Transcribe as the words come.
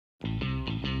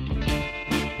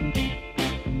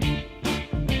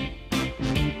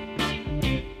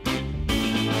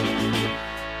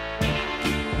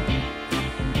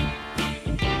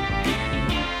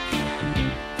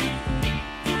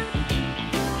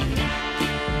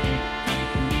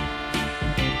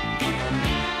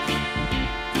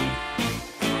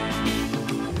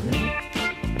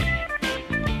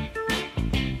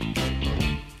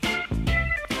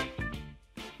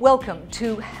Welcome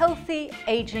to Healthy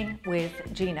Aging with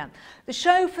Gina, the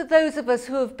show for those of us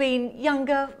who have been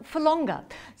younger for longer,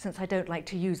 since I don't like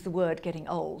to use the word getting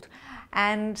old.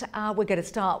 And we're going to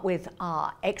start with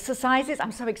our exercises.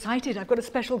 I'm so excited. I've got a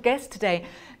special guest today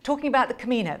talking about the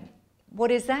camino.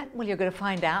 What is that? Well, you're going to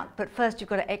find out. But first,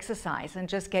 you've got to exercise and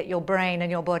just get your brain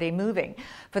and your body moving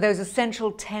for those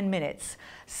essential 10 minutes.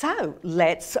 So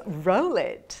let's roll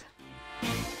it.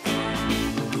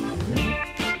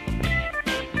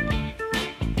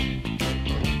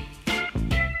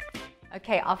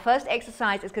 Okay, our first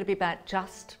exercise is going to be about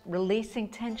just releasing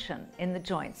tension in the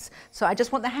joints. So I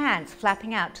just want the hands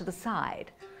flapping out to the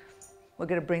side. We're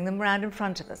going to bring them around in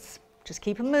front of us. Just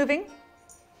keep them moving.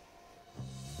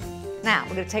 Now,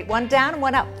 we're going to take one down and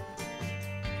one up.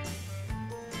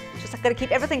 Just got to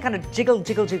keep everything kind of jiggle,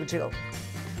 jiggle, jiggle, jiggle.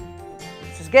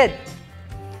 This is good.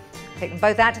 Take them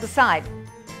both out to the side.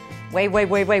 Wave, wave,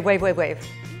 wave, wave, wave, wave, wave.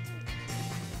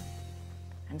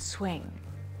 And swing.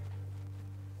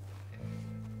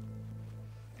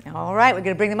 All right, we're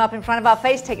going to bring them up in front of our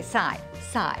face. Take it side,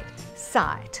 side,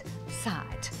 side,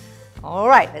 side. All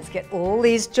right, let's get all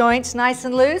these joints nice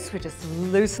and loose. We just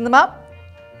loosen them up.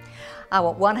 I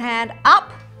want one hand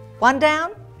up, one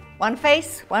down, one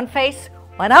face, one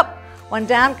up, one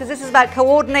down, because this is about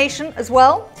coordination as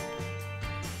well.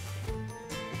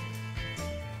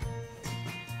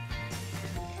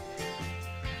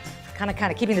 Kind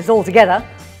of keeping this all together.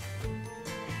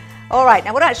 All right,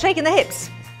 now what about shaking the hips?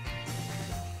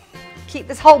 Keep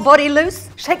this whole body loose.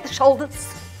 Shake the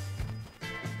shoulders.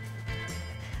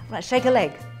 Right, shake a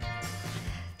leg.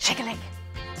 Shake a leg.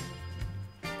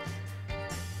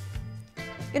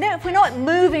 You know, if we're not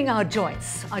moving our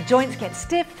joints get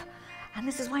stiff, and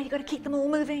this is why you've got to keep them all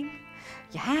moving.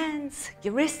 Your hands,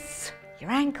 your wrists,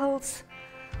 your ankles.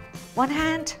 One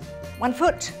hand, one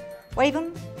foot. Wave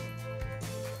them.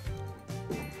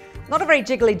 Not a very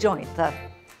jiggly joint, the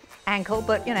ankle,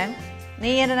 but you know,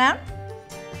 knee in and out.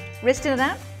 Wrist in and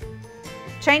out.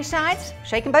 Change sides.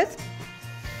 Shake them both.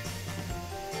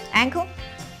 Ankle.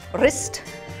 Wrist.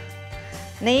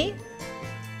 Knee.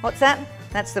 What's that?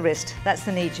 That's the wrist. That's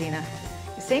the knee, Gina.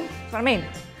 You see? That's what I mean.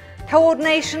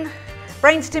 Coordination.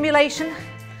 Brain stimulation.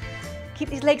 Keep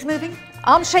these legs moving.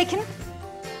 Arms shaking.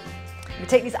 You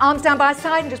take these arms down by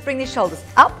side and just bring these shoulders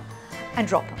up and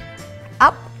drop them.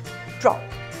 Up, drop,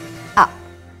 up,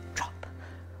 drop.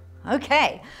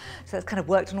 Okay. So that's kind of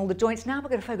worked on all the joints. Now we're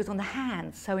going to focus on the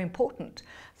hands, so important.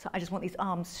 So I just want these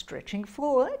arms stretching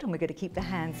forward, and we're going to keep the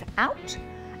hands out,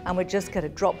 and we're just going to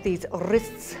drop these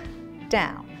wrists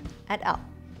down and up,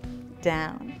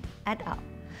 down and up,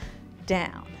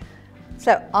 down.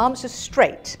 So arms just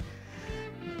straight.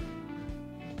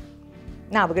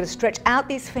 Now we're going to stretch out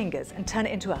these fingers and turn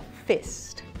it into a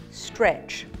fist.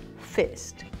 Stretch,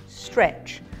 fist,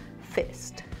 stretch,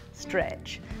 fist,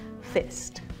 stretch,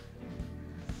 fist.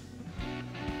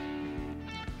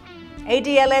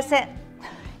 ADLS,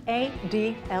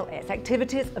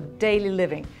 activities of daily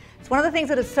living. It's one of the things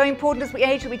that is so important as we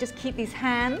age, that we just keep these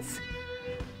hands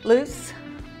loose,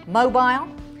 mobile.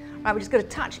 Right, we're just going to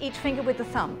touch each finger with the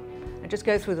thumb and just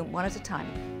go through them one at a time.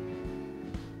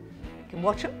 You can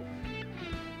watch them.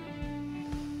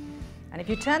 And if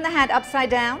you turn the hand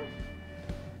upside down,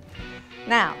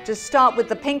 now just start with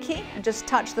the pinky and just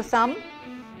touch the thumb.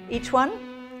 Each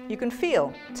one, you can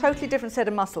feel a totally different set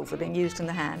of muscles are being used in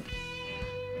the hand.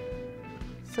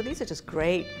 So these are just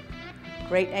great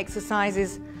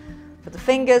exercises for the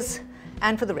fingers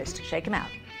and for the wrist. Shake them out.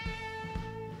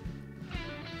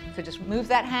 So just move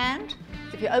that hand.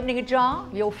 If you're opening a jar,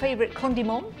 your favorite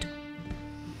condiment.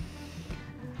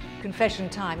 Confession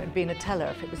time, it would be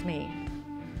Nutella if it was me.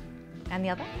 And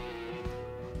the other.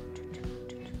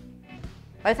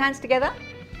 Both hands together.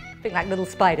 Think like little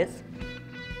spiders.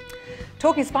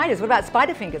 Talking spiders, what about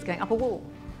spider fingers going up a wall?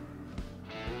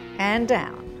 And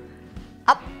down.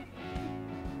 Up.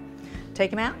 Take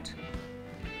them out.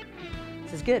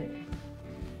 This is good.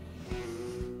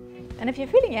 And if you're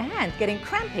feeling your hand getting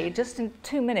crampy, just in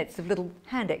 2 minutes of little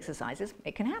hand exercises,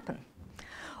 it can happen.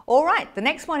 All right, the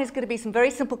next one is going to be some very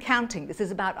simple counting. This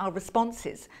is about our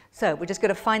responses. So we're just going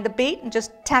to find the beat and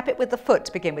just tap it with the foot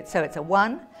to begin with. So it's a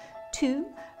 1, 2,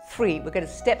 3. We're going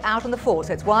to step out on the 4.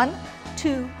 So it's 1,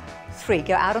 2, 3.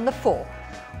 Go out on the 4.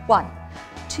 1,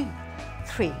 2,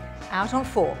 3. Out on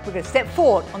 4. We're going to step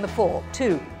forward on the 4,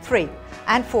 2, 3,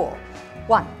 and 4.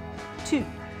 1, 2,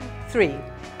 3,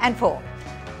 and 4.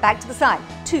 Back to the side,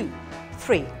 2,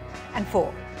 3, and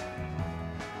 4.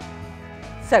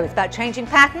 So it's about changing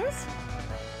patterns.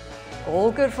 All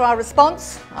good for our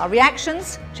response, our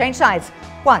reactions. Change sides.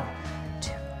 1,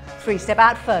 2, 3. Step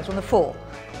out first on the 4.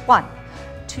 1,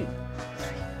 2, 3.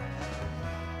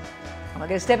 We're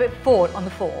going to step it forward on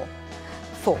the 4.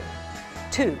 4,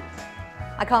 2.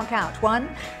 I can't count.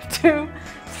 1, 2,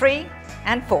 3,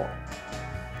 and 4.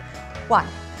 1.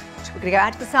 We're going to go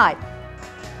out to the side.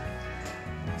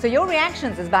 So your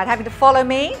reactions is about having to follow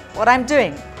me, what I'm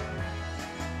doing.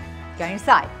 Going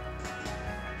side.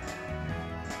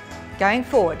 Going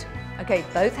forward. Okay,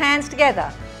 both hands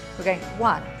together. We're going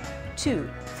 1, 2,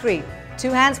 3.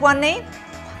 2 hands, 1 knee.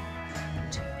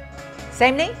 1, 2.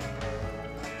 Same knee.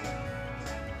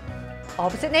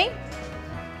 Opposite knee.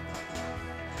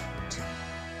 2, 3,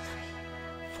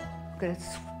 4. We're going to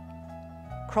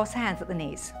cross hands at the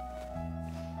knees.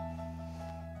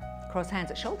 Cross hands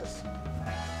at shoulders.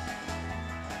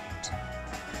 2.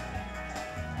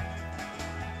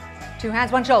 2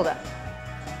 hands, 1 shoulder.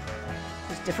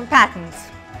 Just different patterns.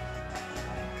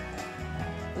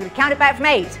 We're going to count it back from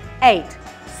 8. 8,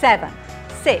 7,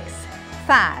 6,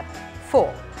 5,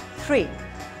 4, 3,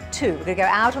 2. We're going to go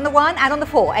out on the 1 and on the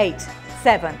 4. 8,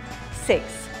 7,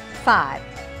 6, 5,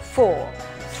 4,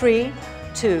 3,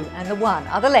 2, and the 1.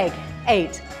 Other leg.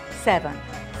 8, 7,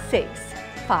 6,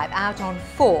 5. Out on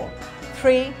 4,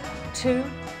 3, 2,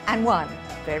 and 1.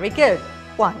 Very good.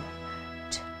 1,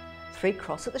 2, 3.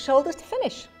 Cross at the shoulders to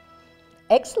finish.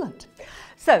 Excellent.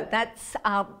 So that's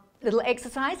our little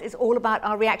exercise. It's all about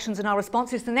our reactions and our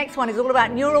responses. The next one is all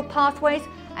about neural pathways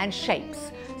and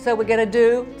shapes. So we're going to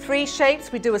do 3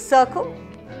 shapes. We do a circle.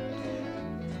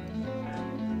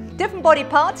 Different body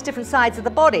parts, different sides of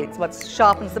the body. It's what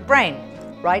sharpens the brain.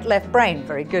 Right, left brain.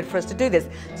 Very good for us to do this.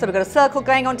 So we've got a circle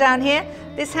going on down here.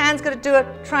 This hand's going to do a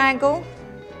triangle.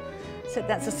 So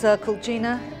that's a circle,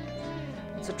 Gina.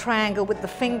 It's a triangle with the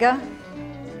finger.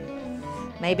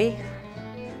 Maybe.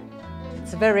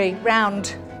 It's a very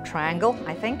round triangle,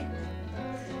 I think.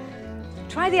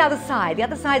 Try the other side. The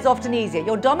other side's often easier.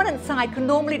 Your dominant side can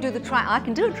normally do the triangle. I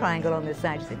can do a triangle on this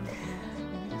side, you see.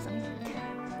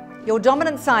 Your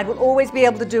dominant side will always be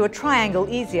able to do a triangle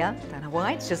easier. Don't know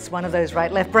why, it's just one of those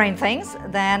right-left brain things.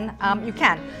 Then you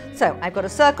can. So I've got a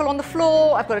circle on the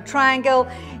floor, I've got a triangle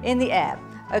in the air.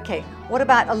 Okay, what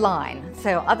about a line?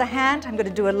 So other hand, I'm going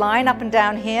to do a line up and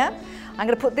down here. I'm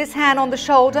going to put this hand on the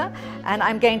shoulder and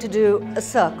I'm going to do a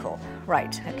circle.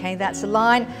 Right, okay, that's a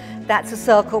line, that's a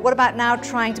circle. What about now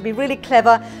trying to be really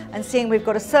clever and seeing we've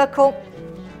got a circle,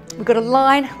 we've got a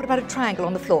line, what about a triangle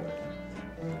on the floor?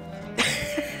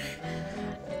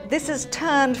 This has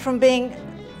turned from being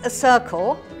a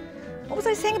circle. What was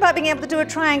I saying about being able to do a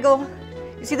triangle?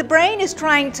 You see, the brain is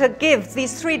trying to give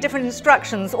these 3 different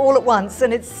instructions all at once,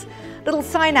 and its little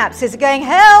synapses are going,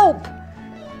 help!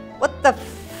 What the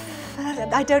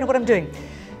I don't know what I'm doing.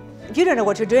 You don't know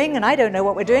what you're doing, and I don't know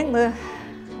what we're doing. We're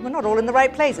not all in the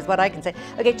right place, is what I can say.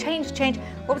 Okay, change.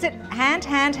 What was it? Hand,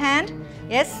 hand, hand.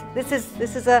 Yes, this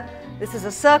is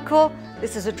a circle.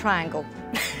 This is a triangle.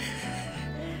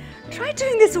 Try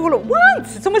doing this all at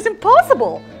once. It's almost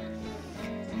impossible.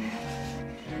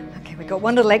 Okay, we've got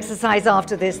one little exercise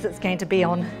after this that's going to be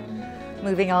on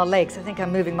moving our legs. I think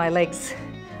I'm moving my legs.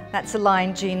 That's a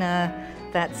line, Gina.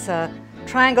 That's a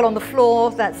triangle on the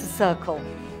floor. That's a circle.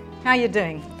 How are you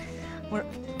doing?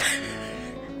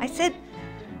 I said,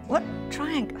 what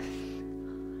triangle?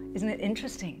 Isn't it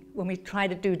interesting when we try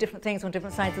to do different things on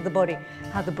different sides of the body,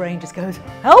 how the brain just goes,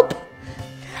 help!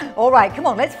 All right, come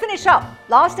on, let's finish up.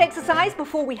 Last exercise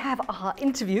before we have our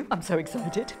interview. I'm so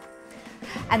excited.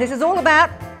 And this is all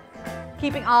about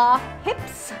keeping our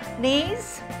hips,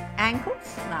 knees,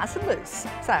 ankles nice and loose.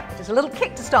 So, just a little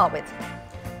kick to start with.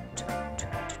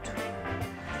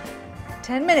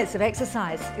 10 minutes of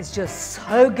exercise is just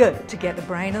so good to get the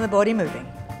brain and the body moving.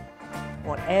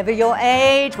 Whatever your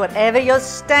age, whatever your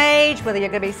stage, whether you're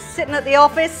going to be sitting at the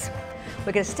office,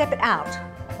 we're going to step it out,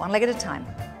 one leg at a time.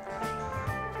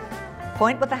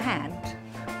 Point with the hand.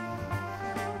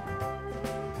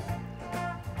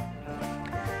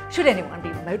 Should anyone be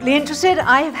remotely interested,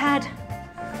 I have had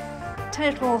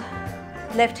total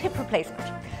left hip replacement.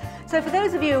 So for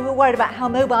those of you who are worried about how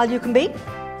mobile you can be,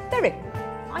 there it is.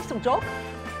 I still jog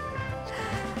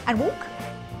and walk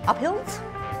up hills,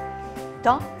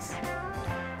 dance,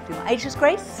 do my ageless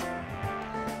grace.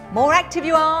 More active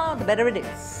you are, the better it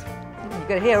is. You're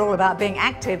going to hear all about being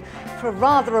active for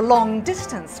rather a long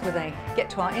distance when they get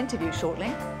to our interview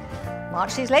shortly.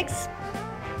 March these legs.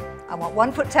 I want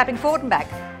one foot tapping forward and back.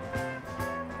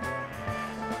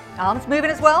 Arms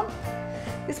moving as well.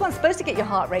 This one's supposed to get your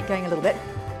heart rate going a little bit.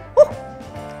 Woo!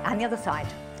 And the other side.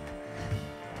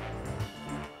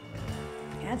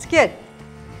 That's good.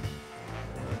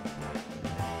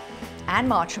 And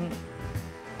march them.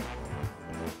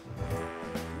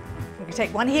 We can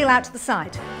take one heel out to the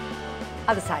side.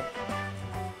 Other side.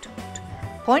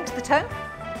 Point to the toe.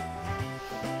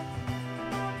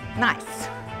 Nice.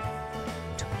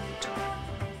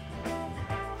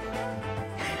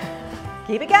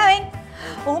 Keep it going.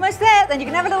 Almost there. Then you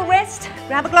can have a little rest,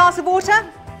 grab a glass of water,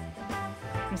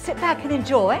 and sit back and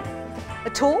enjoy a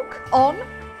talk on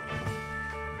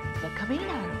the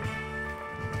Camino.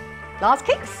 Last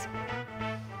kicks.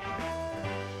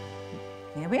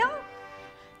 Here we are.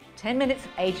 10 minutes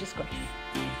of ageless grace.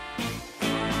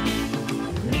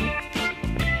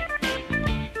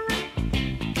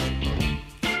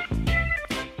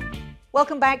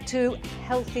 Welcome back to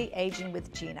Healthy Aging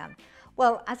with Gina.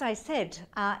 Well, as I said,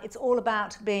 it's all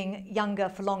about being younger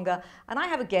for longer, and I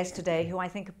have a guest today who I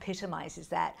think epitomizes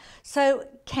that. So,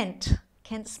 Kent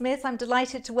Smith, I'm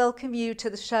delighted to welcome you to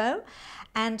the show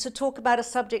and to talk about a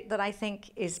subject that I think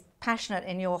is passionate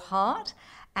in your heart,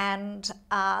 and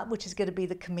which is going to be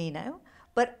the Camino.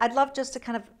 But I'd love just to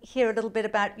kind of hear a little bit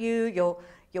about you,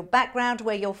 your background,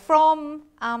 where you're from,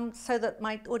 so that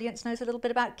my audience knows a little bit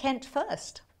about Kent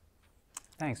first.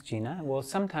 Thanks, Gina. Well,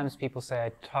 sometimes people say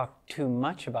I talk too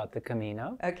much about the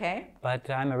Camino. Okay. But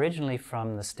I'm originally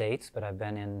from the States, but I've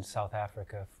been in South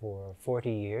Africa for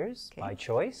 40 years by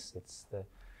choice. It's,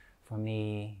 for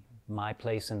me, my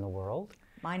place in the world.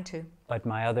 Mine too. But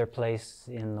my other place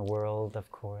in the world,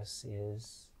 of course,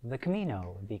 is the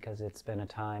Camino, because it's been a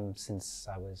time since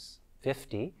I was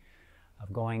 50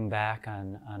 of going back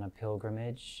on a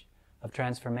pilgrimage of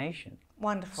transformation.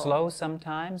 Wonderful. Slow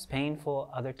sometimes, painful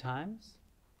other times.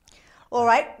 All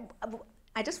right,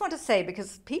 I just want to say,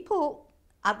 because people,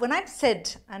 when I've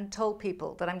said and told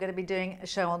people that I'm going to be doing a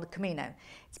show on the Camino,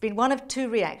 it's been one of two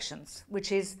reactions,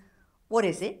 which is, what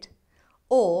is it?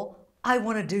 Or, I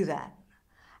want to do that.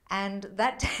 And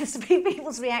that tends to be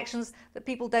people's reactions that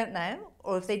people don't know,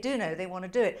 or if they do know, they want to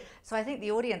do it. So I think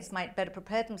the audience might better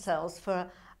prepare themselves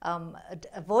for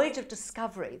a voyage of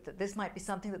discovery, that this might be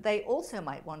something that they also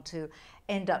might want to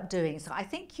end up doing. So I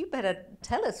think you better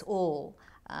tell us all,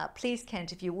 please,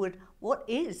 Kent, if you would, what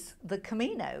is the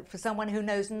Camino for someone who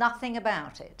knows nothing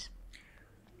about it?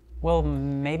 Well,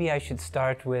 maybe I should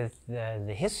start with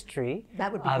the history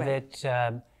of it.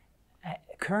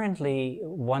 Currently,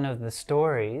 one of the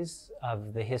stories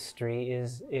of the history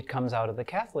is it comes out of the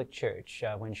Catholic Church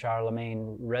when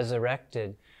Charlemagne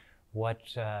resurrected what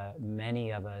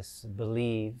many of us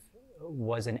believe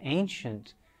was an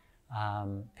ancient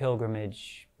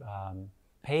pilgrimage,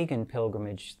 pagan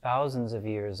pilgrimage, thousands of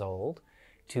years old,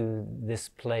 to this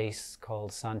place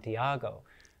called Santiago.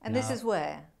 And now, this is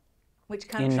where? Which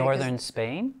country? In northern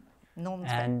Spain. Northern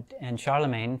Spain. And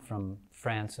Charlemagne from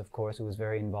France, of course, who was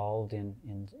very involved in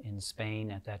Spain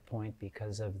at that point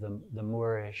because of the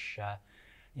Moorish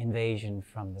invasion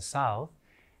from the south,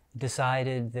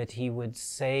 decided that he would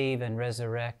save and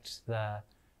resurrect the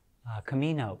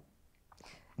Camino,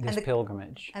 this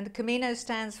pilgrimage. And the Camino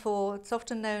stands for, it's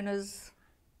often known as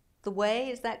the Way,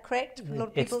 is that correct? For a lot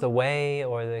of people? It's the Way,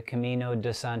 or the Camino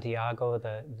de Santiago,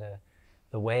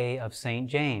 the Way of St.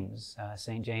 James.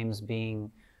 St. James being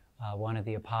one of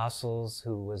the apostles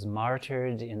who was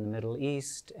martyred in the Middle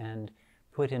East and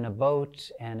put in a boat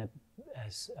and,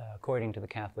 according to the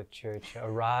Catholic Church,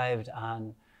 arrived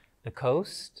on the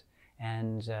coast,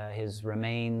 and his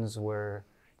remains were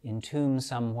entombed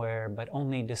somewhere, but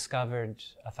only discovered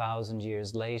 1,000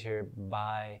 years later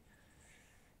by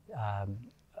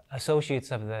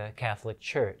associates of the Catholic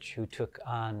Church who took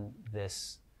on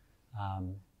this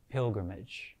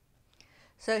pilgrimage.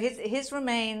 So his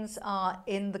remains are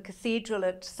in the cathedral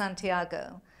at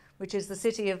Santiago, which is the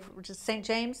city of St.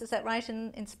 James, is that right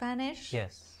in Spanish?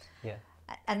 Yes, yeah.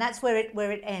 And that's where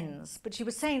it ends. But you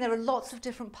were saying there are lots of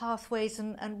different pathways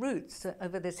and routes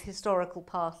over this historical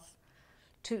path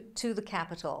to the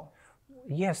capital.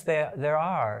 Yes, there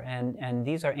are, and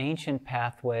these are ancient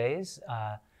pathways.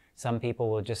 Some people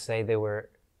will just say they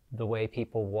were the way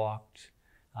people walked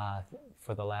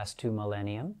for the last 2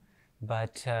 millennia,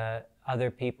 but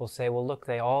other people say, well, look,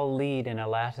 they all lead in a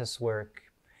lattice work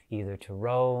either to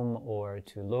Rome or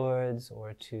to Lourdes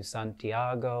or to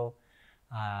Santiago.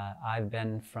 I've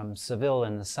been from Seville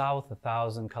in the south,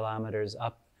 1,000 kilometers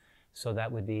up, so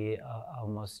that would be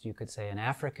almost, you could say, an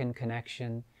African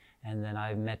connection. And then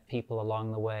I've met people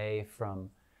along the way from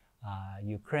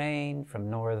Ukraine, from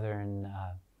northern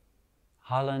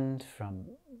Holland, from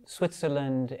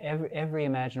Switzerland, every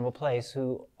imaginable place,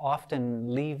 who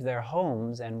often leave their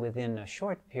homes and within a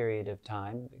short period of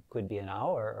time, it could be an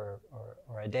hour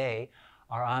or a day,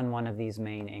 are on one of these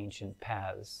main ancient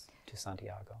paths to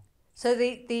Santiago. So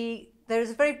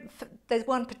there's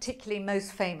one particularly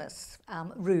most famous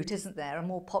route, isn't there? A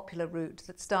more popular route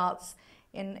that starts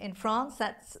in France.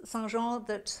 That's Saint-Jean,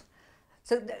 that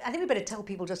So I think we better tell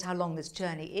people just how long this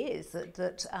journey is,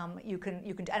 that you can,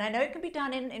 and I know it can be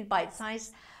done in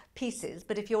bite-sized pieces,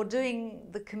 but if you're doing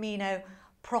the Camino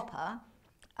proper,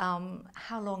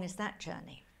 how long is that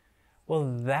journey?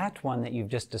 Well, that one that you've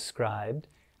just described,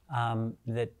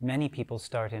 that many people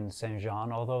start in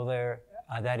Saint-Jean, although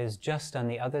that is just on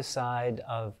the other side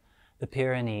of the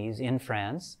Pyrenees in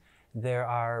France. There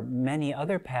are many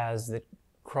other paths that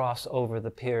cross over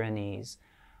the Pyrenees.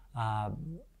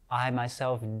 I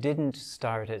myself didn't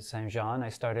start at Saint-Jean. I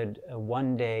started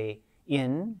one day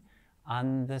in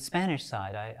on the Spanish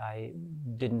side. I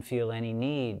didn't feel any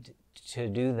need to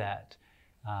do that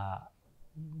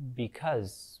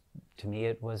because to me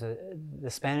it was the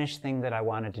Spanish thing that I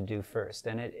wanted to do first.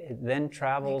 And it then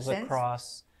travels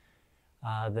across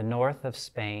the north of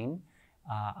Spain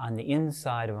on the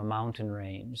inside of a mountain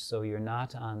range. So you're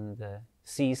not on the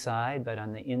seaside, but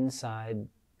on the inside,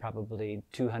 probably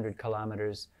 200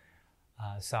 kilometers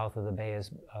south of the Bay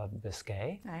of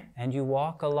Biscay. Right. And you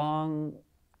walk along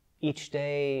each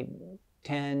day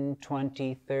 10,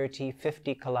 20, 30,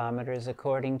 50 kilometers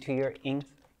according to your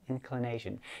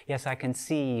inclination. Yes, I can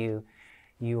see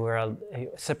you were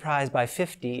surprised by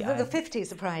 50. The 50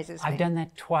 surprises me. I've done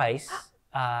that twice,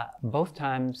 both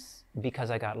times because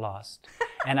I got lost.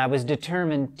 And I was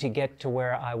determined to get to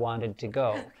where I wanted to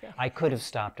go. Okay. I could have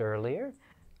stopped earlier,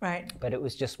 right? But it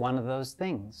was just one of those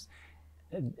things.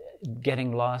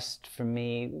 Getting lost for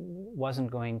me wasn't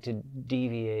going to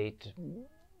deviate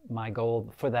my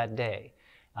goal for that day.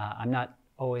 I'm not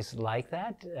always like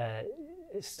that,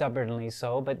 stubbornly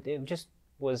so, but it just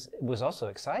was also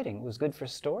exciting. It was good for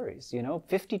stories, you know,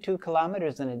 52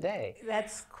 kilometers in a day.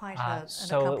 That's quite an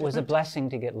so it was a blessing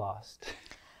to get lost.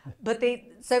 But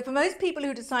so for most people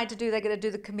who decide to they're going to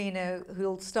do the Camino,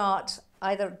 who'll start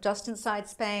either just inside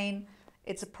Spain,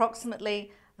 it's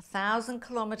approximately 1,000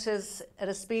 kilometers at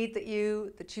a speed that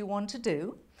you want to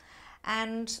do,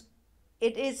 and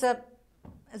it is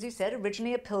as you said,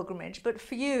 originally a pilgrimage. But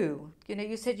for you, you know,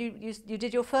 you said you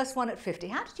did your first one at 50.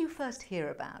 How did you first hear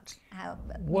about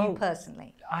you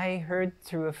personally? I heard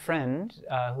through a friend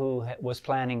who was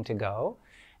planning to go.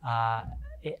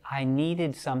 I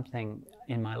needed something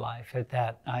in my life at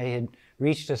that. I had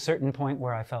reached a certain point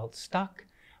where I felt stuck,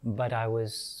 but I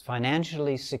was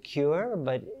financially secure,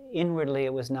 but inwardly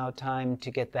it was now time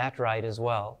to get that right as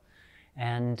well.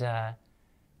 And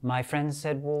my friend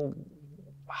said, well,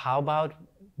 how about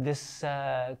this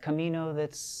Camino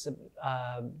that's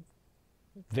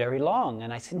very long?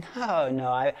 And I said,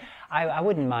 no, I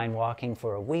wouldn't mind walking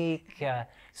for a week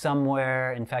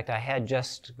somewhere. In fact, I had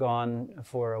just gone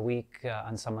for a week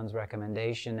on someone's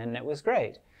recommendation, and it was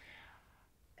great.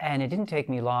 And it didn't take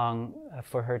me long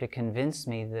for her to convince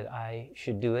me that I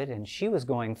should do it, and she was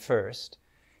going first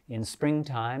in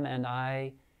springtime, and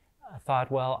I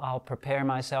thought, well, I'll prepare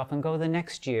myself and go the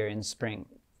next year in spring.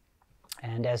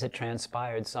 And as it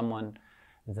transpired, someone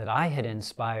that I had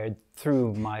inspired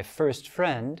through my first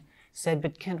friend said,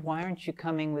 but Kent, why aren't you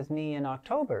coming with me in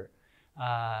October,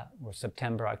 or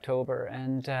September, October?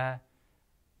 And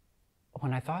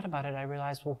when I thought about it, I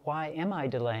realized, well, why am I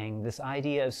delaying this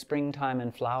idea of springtime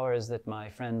and flowers that my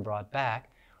friend brought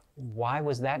back? Why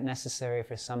was that necessary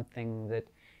for something that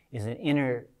is an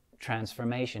inner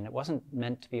transformation? It wasn't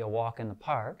meant to be a walk in the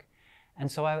park.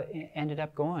 And so I ended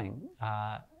up going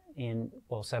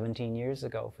 17 years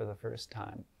ago for the first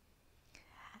time.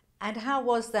 And how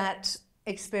was that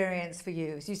experience for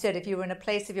you? As you said, if you were in a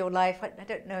place of your life, I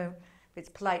don't know if it's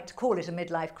polite to call it a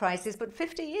midlife crisis, but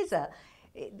 50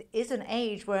 is an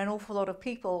age where an awful lot of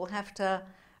people have to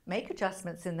make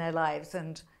adjustments in their lives,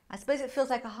 and I suppose it feels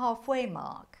like a halfway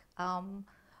mark.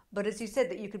 But as you said,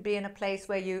 that you could be in a place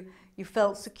where you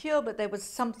felt secure, but there was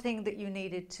something that you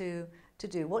needed to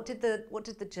do. What did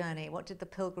the journey, what did the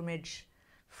pilgrimage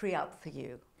free up for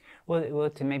you? Well,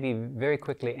 to maybe very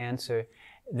quickly answer,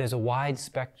 there's a wide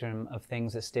spectrum of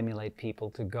things that stimulate people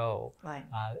to go. Right.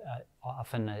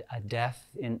 Often a death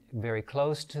very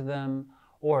close to them,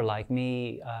 or like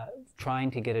me, trying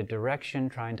to get a direction,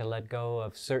 trying to let go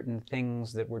of certain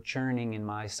things that were churning in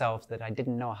myself that I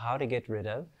didn't know how to get rid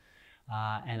of.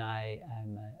 And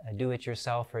I'm a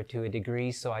do-it-yourselfer to a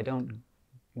degree, so I don't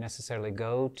necessarily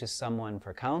go to someone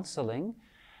for counseling.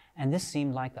 And this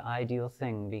seemed like the ideal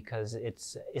thing, because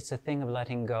it's a thing of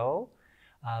letting go,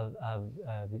 of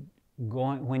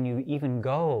going. When you even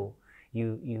go,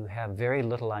 you have very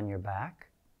little on your back,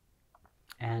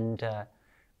 and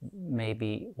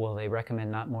maybe, well, they recommend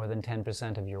not more than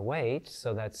 10% of your weight,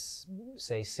 so that's,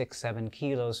 say, 6-7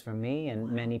 kilos for me,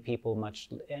 and many people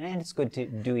and it's good to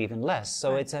do even less.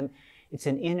 So it's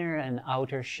an inner and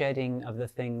outer shedding of the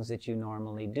things that you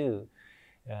normally do.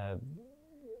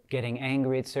 getting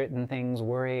angry at certain things,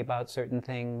 worry about certain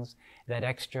things, that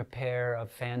extra pair of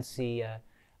fancy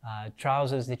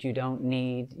trousers that you don't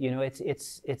need. You know,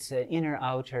 it's an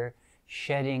inner-outer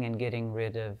shedding and getting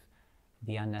rid of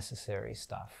the unnecessary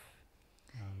stuff.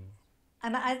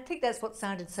 And I think that's what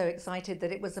sounded so excited,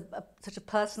 that it was such a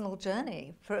personal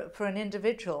journey for an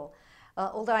individual.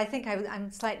 Although I think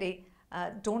I'm slightly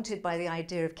daunted by the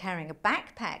idea of carrying a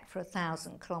backpack for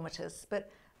 1,000 kilometers,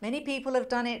 but many people have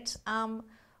done it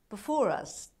before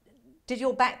us. Did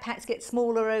your backpacks get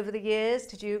smaller over the years?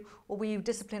 Or were you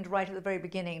disciplined right at the very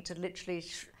beginning to literally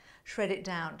shred it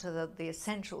down to the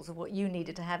essentials of what you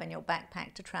needed to have in your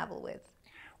backpack to travel with?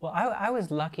 Well, I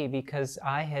was lucky because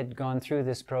I had gone through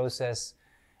this process,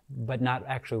 but not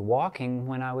actually walking,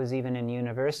 when I was even in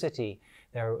university.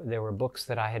 There were books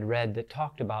that I had read that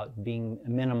talked about being a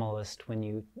minimalist when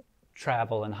you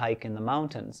travel and hike in the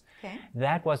mountains. Okay.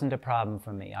 That wasn't a problem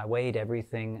for me. I weighed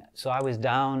everything, so I was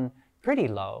down pretty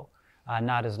low.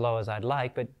 Not as low as I'd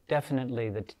like, but definitely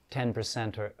the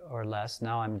 10% or less.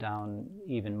 Now I'm down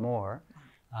even more.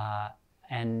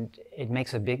 And it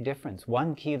makes a big difference.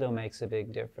 1 kilo makes a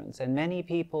big difference. And many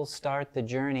people start the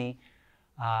journey,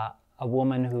 a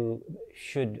woman who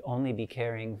should only be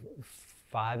carrying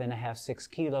 5.5, 6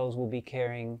 kilos will be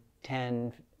carrying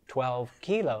 10, 12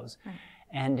 kilos. Right.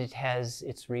 And it has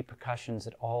its repercussions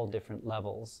at all different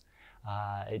levels.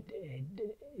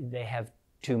 They have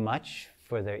too much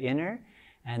for their inner,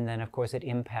 and then of course it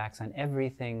impacts on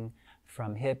everything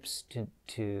from hips to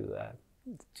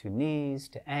knees,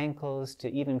 to ankles,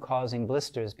 to even causing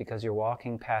blisters because your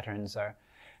walking patterns are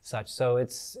such. So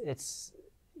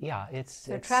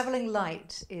so traveling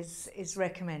light is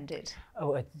recommended.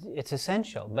 Oh, it's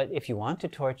essential. But if you want to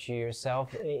torture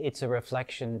yourself, it's a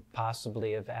reflection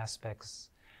possibly of aspects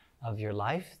of your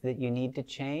life that you need to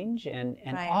change. And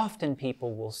right. Often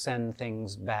people will send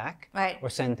things back, right, or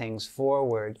send things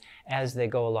forward as they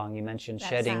go along. You mentioned that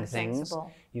shedding things.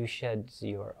 Sensible. You shed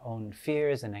your own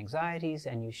fears and anxieties,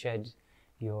 and you shed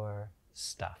your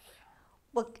stuff.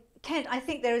 Well, Kent, I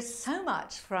think there is so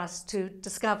much for us to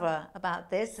discover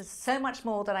about this. There's so much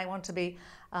more that I want to be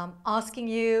asking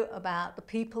you about, the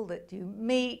people that you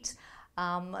meet,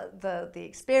 the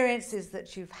experiences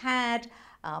that you've had,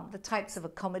 the types of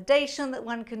accommodation that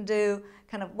one can do,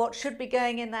 kind of what should be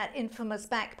going in that infamous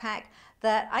backpack,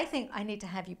 that I think I need to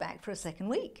have you back for a second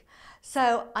week.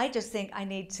 So I just think I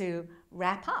need to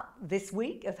wrap up this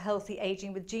week of Healthy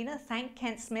Aging with Gina. Thank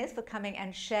Kent Smith for coming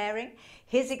and sharing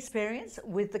his experience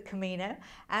with the Camino.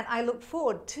 And I look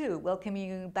forward to welcoming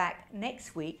you back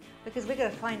next week, because we're going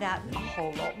to find out a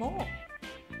whole lot more.